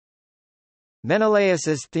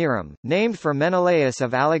Menelaus's theorem, named for Menelaus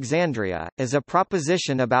of Alexandria, is a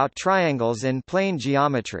proposition about triangles in plane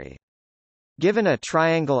geometry. Given a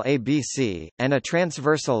triangle ABC, and a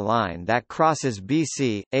transversal line that crosses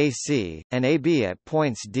BC, AC, and AB at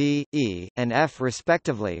points D, E, and F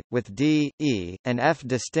respectively, with D, E, and F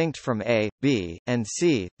distinct from A, B, and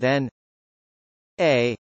C, then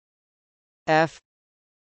A F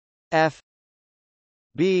F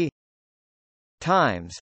B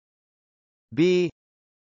times B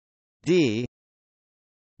D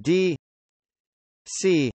D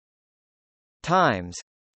C times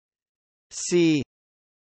C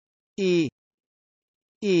E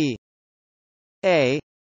E A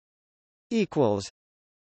equals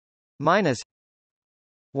minus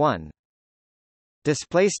 1.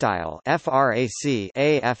 Display style frac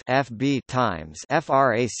AF FB times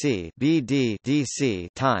frac BD DC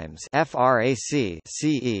times frac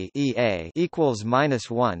CE EA equals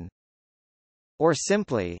minus 1, or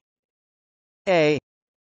simply A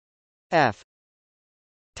F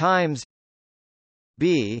times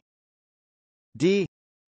B D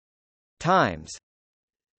times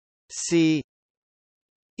C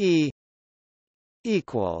E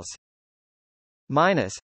equals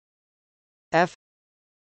minus F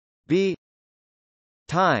B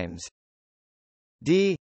times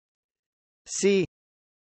D C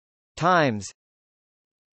times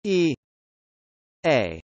E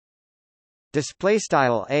A. Display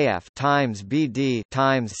style AF times BD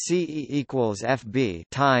times CE equals FB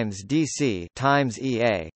times DC times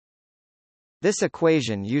EA. This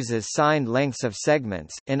equation uses signed lengths of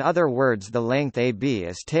segments, in other words the length AB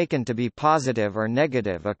is taken to be positive or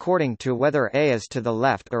negative according to whether A is to the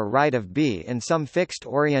left or right of B in some fixed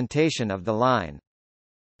orientation of the line.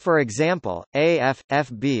 For example, AF,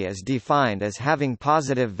 FB is defined as having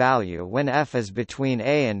positive value when F is between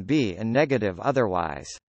A and B and negative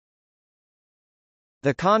otherwise.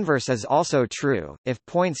 The converse is also true, if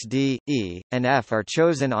points D, E, and F are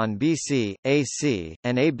chosen on BC, AC,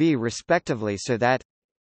 and AB respectively so that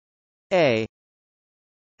A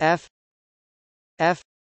F F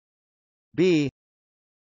B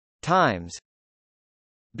times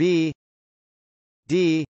B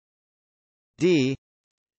D D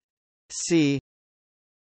C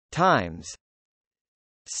times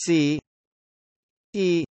C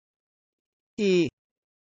E E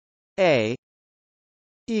A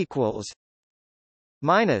equals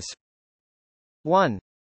minus 1.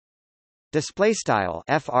 Display style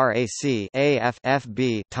frac AF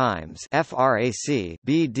FB times frac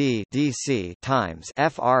BD DC times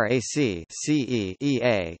frac CE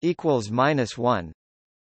EA equals minus 1.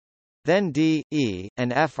 Then D, E,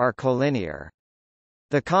 and F are collinear.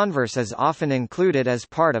 The converse is often included as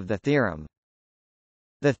part of the theorem.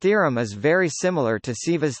 The theorem is very similar to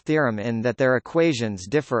Siva's theorem in that their equations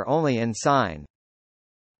differ only in sign.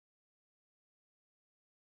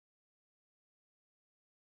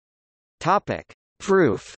 Topic: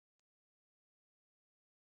 Proof.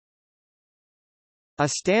 A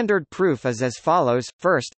standard proof is as follows.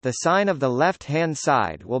 First, the sign of the left-hand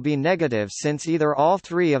side will be negative since either all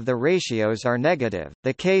three of the ratios are negative,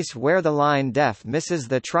 the case where the line def misses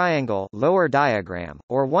the triangle lower diagram,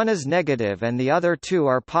 or one is negative and the other two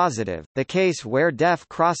are positive, the case where def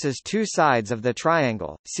crosses two sides of the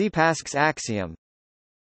triangle. See Pasque's axiom.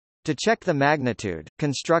 To check the magnitude,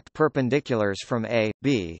 construct perpendiculars from A,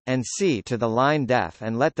 B, and C to the line def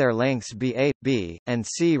and let their lengths be A, B, and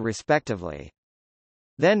C respectively.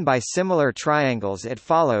 Then by similar triangles it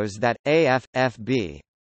follows that AF, FB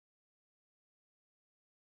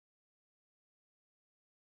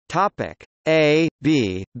Topic A,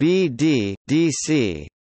 B, BD, DC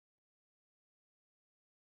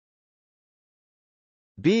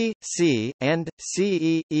B, C, and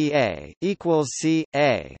CE, EA equals C,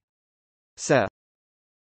 A. So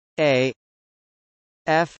A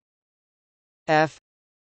F F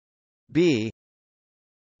B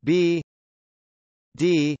B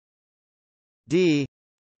D D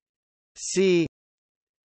C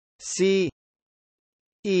C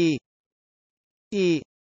E E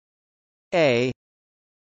A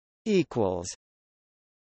equals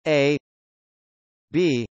A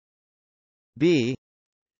B B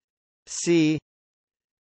C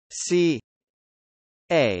C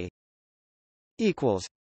A equals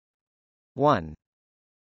 1.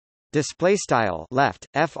 Display style left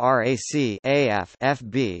frac AF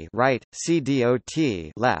FB right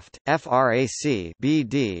CDOT left frac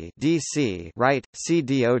BD DC right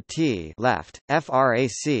CDOT left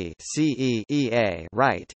frac CE EA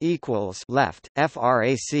right equals left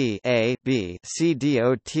frac A B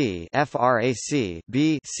CDOT frac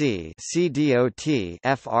B C CDOT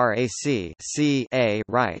frac C A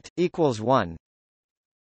right equals 1.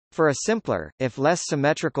 For a simpler, if less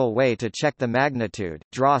symmetrical way to check the magnitude,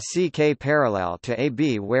 draw CK parallel to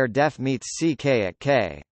AB where def meets CK at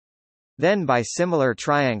K. Then by similar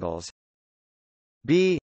triangles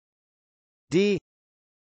B D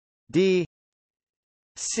D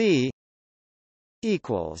C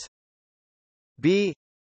equals B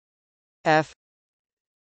F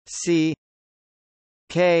C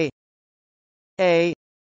K A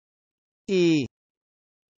E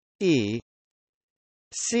E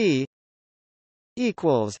C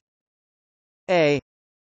equals A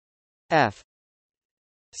F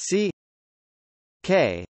C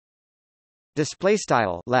K. Display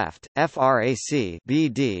style left frac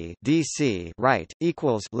BD DC right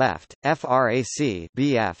equals left frac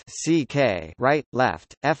BF CK right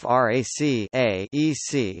left frac A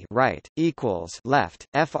EC right equals left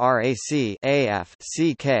frac AF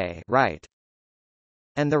CK right.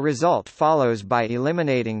 And the result follows by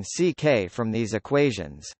eliminating CK from these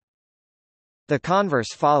equations. The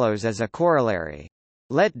converse follows as a corollary.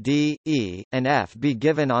 Let D, E, and F be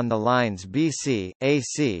given on the lines BC,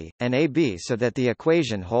 AC, and AB so that the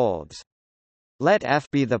equation holds. Let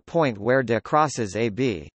F be the point where D crosses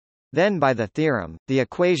AB. Then by the theorem, the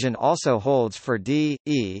equation also holds for D,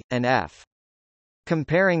 E, and F.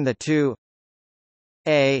 Comparing the two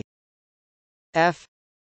A F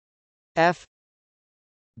F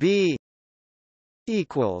B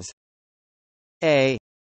equals A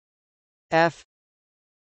F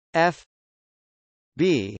F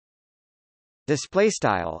B. Display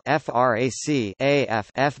style frac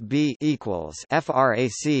AF FB equals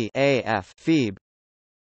frac AF Phoebe.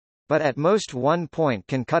 But at most one point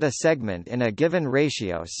can cut a segment in a given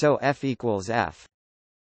ratio, so F equals F.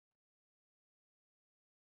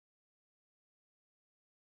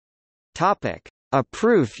 Topic: A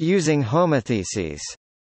proof using homothecies.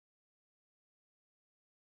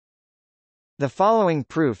 The following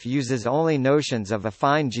proof uses only notions of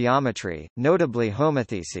affine geometry, notably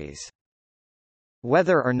homothecies.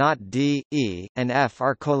 Whether or not D, E, and F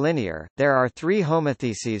are collinear, there are three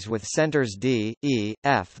homothecies with centers D, E,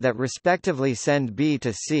 F that respectively send B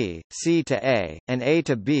to C, C to A, and A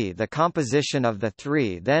to B. The composition of the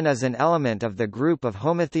three then is an element of the group of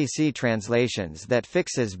homothecy translations that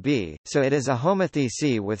fixes B, so it is a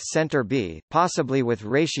homothecy with center B, possibly with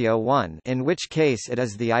ratio 1, in which case it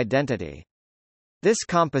is the identity. This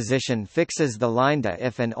composition fixes the line D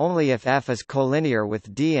if and only if F is collinear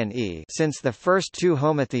with D and E, since the first two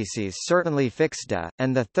homothecies certainly fix D,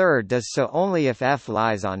 and the third does so only if F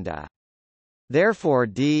lies on D. Therefore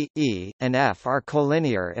D, E, and F are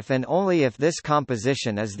collinear if and only if this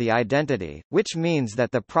composition is the identity, which means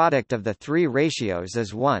that the product of the three ratios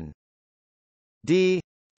is 1. D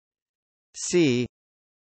C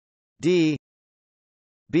D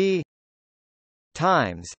B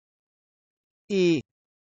times E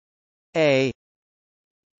A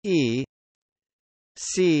E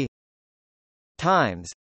C times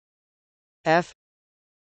F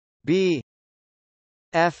B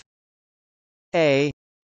F A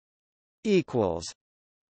equals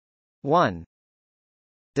 1.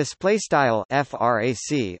 Display style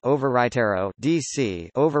frac overwrite DC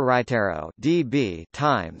overwrite DB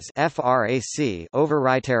times frac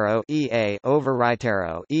overwrite EA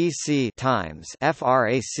overwrite EC times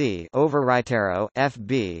frac overwrite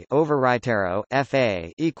FB overwrite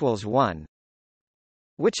FA equals 1,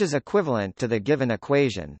 which is equivalent to the given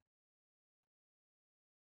equation.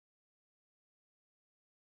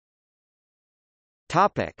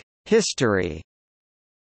 Topic: History.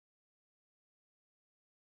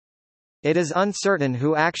 It is uncertain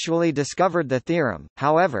who actually discovered the theorem,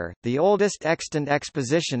 however, the oldest extant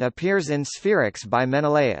exposition appears in Spherics by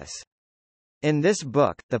Menelaus. In this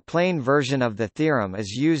book, the plane version of the theorem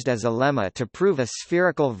is used as a lemma to prove a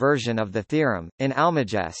spherical version of the theorem. In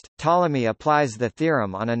Almagest, Ptolemy applies the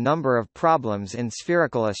theorem on a number of problems in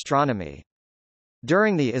spherical astronomy.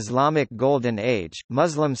 During the Islamic Golden Age,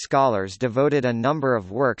 Muslim scholars devoted a number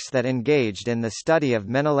of works that engaged in the study of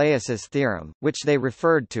Menelaus's theorem, which they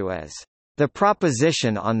referred to as the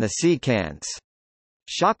proposition on the secants.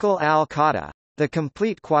 Shakal al-Qada. The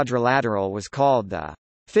complete quadrilateral was called the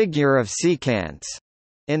figure of secants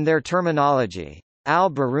in their terminology.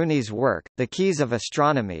 Al-Biruni's work, The Keys of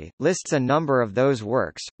Astronomy, lists a number of those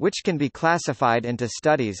works, which can be classified into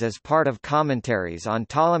studies as part of commentaries on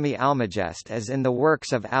Ptolemy Almagest, as in the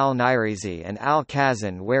works of Al-Nirizi and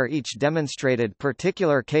Al-Khazin, where each demonstrated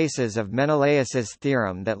particular cases of Menelaus's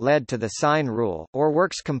theorem that led to the sine rule, or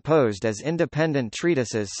works composed as independent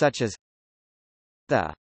treatises such as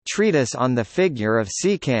the Treatise on the Figure of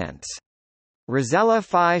Secants, Rizella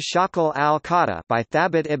fi Shakal al-Qada by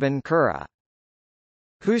Thabit ibn Qurra,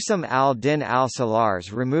 Husam al-Din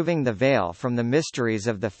al-Salar's Removing the Veil from the Mysteries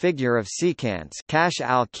of the Figure of Secants, Kash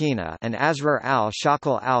al-Kina, and Asrar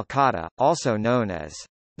al-Shakal al-Qada, also known as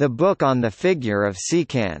the Book on the Figure of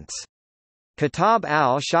Secants, Kitab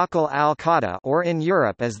al-Shakal al-Qada, or in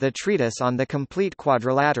Europe as the Treatise on the Complete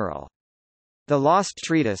Quadrilateral. The lost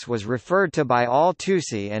treatise was referred to by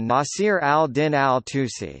al-Tusi and Nasir al-Din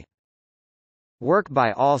al-Tusi. Work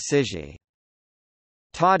by al-Sijzi.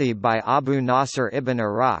 Tawdib by Abu Nasr ibn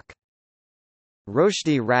Iraq.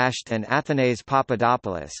 Roshdi Rasht and Athanase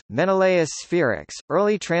Papadopoulos, Menelaus Spherics,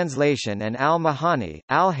 Early Translation, and al-Mahani,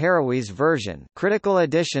 al-Harawi's version, critical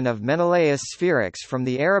edition of Menelaus Spherics from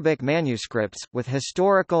the Arabic manuscripts, with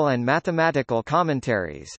historical and mathematical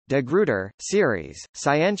commentaries, De Gruyter, series,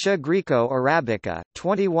 Scientia Greco-Arabica,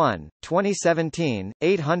 21, 2017,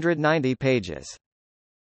 890 pages.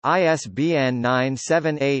 ISBN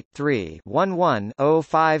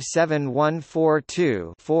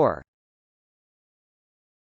 978-3-11-057142-4.